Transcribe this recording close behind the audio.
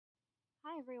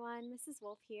Everyone, Mrs.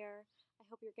 Wolf here. I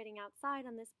hope you're getting outside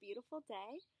on this beautiful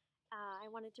day. I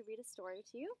wanted to read a story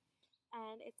to you,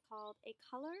 and it's called A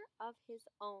Color of His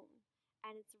Own.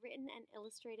 And it's written and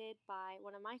illustrated by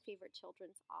one of my favorite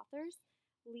children's authors,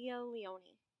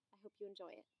 Lionni. I hope you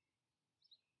enjoy it.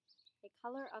 A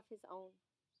Color of His Own.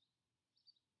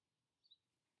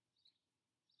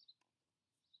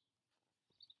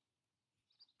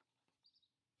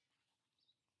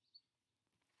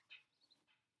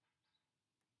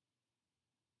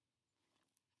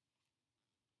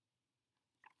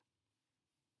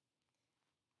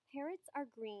 Parrots are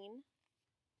green,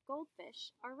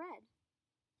 goldfish are red.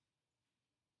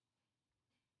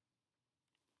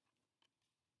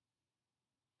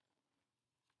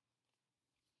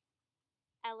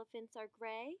 Elephants are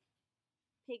gray,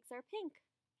 pigs are pink.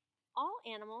 All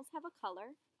animals have a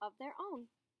color of their own.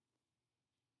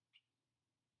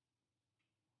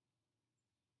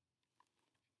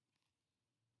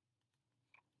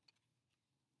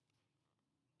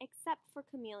 Except for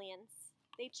chameleons.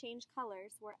 They change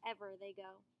colors wherever they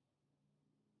go.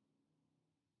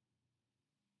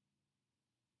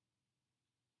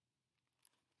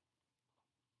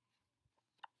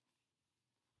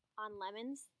 On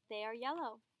lemons, they are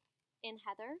yellow. In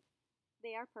heather,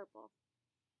 they are purple.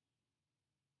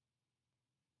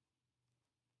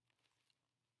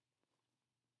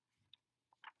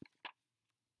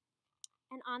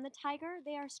 And on the tiger,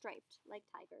 they are striped like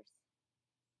tigers.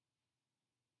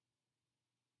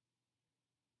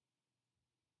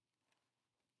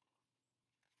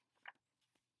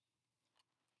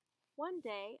 One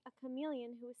day, a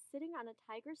chameleon who was sitting on a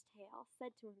tiger's tail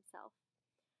said to himself,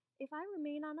 "If I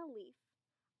remain on a leaf,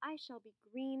 I shall be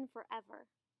green forever,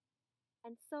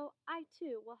 and so I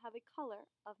too will have a color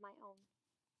of my own."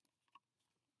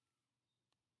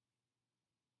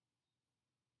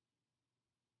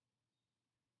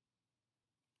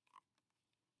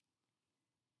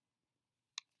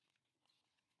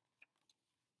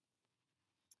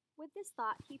 With this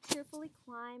thought, he cheerfully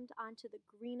climbed onto the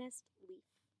greenest leaf.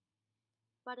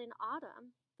 But in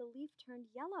autumn, the leaf turned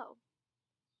yellow,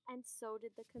 and so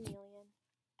did the chameleon.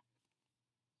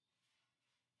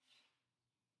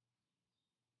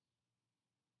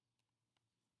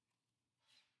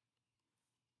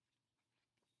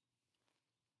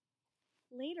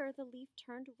 Later, the leaf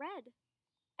turned red,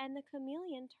 and the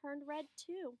chameleon turned red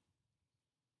too.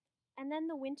 And then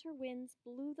the winter winds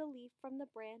blew the leaf from the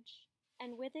branch,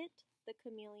 and with it, the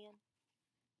chameleon.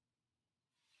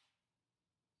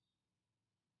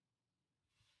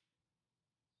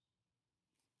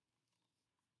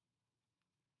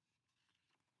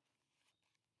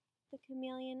 The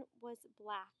chameleon was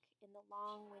black in the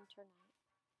long winter night.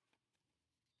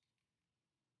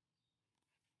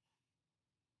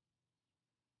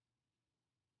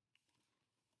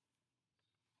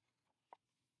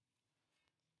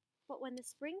 But when the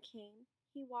spring came,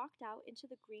 he walked out into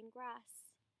the green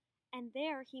grass, and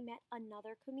there he met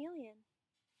another chameleon.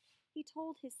 He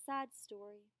told his sad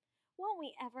story. "Won't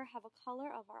we ever have a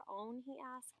color of our own?" he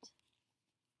asked.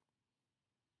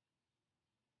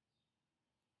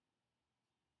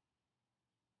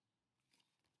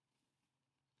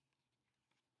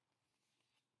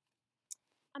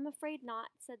 "I'm afraid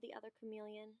not," said the other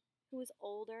chameleon, who was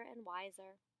older and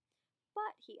wiser.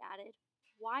 "But," he added,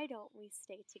 "why don't we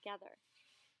stay together?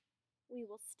 We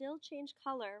will still change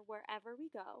color wherever we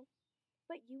go,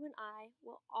 but you and I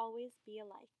will always be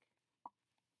alike."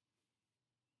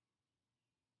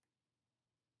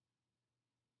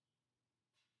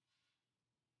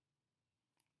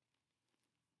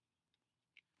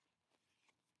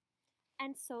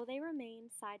 And so they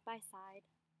remained side by side.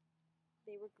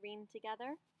 They were green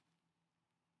together,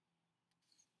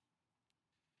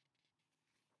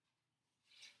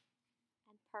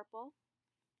 and purple,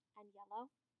 and yellow,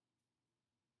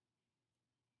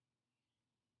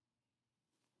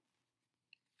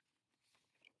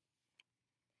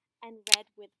 and red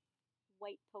with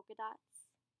white polka dots,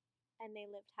 and they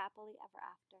lived happily ever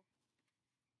after.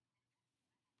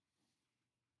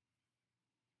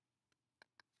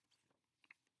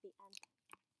 The end.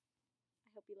 I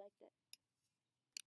hope you liked it.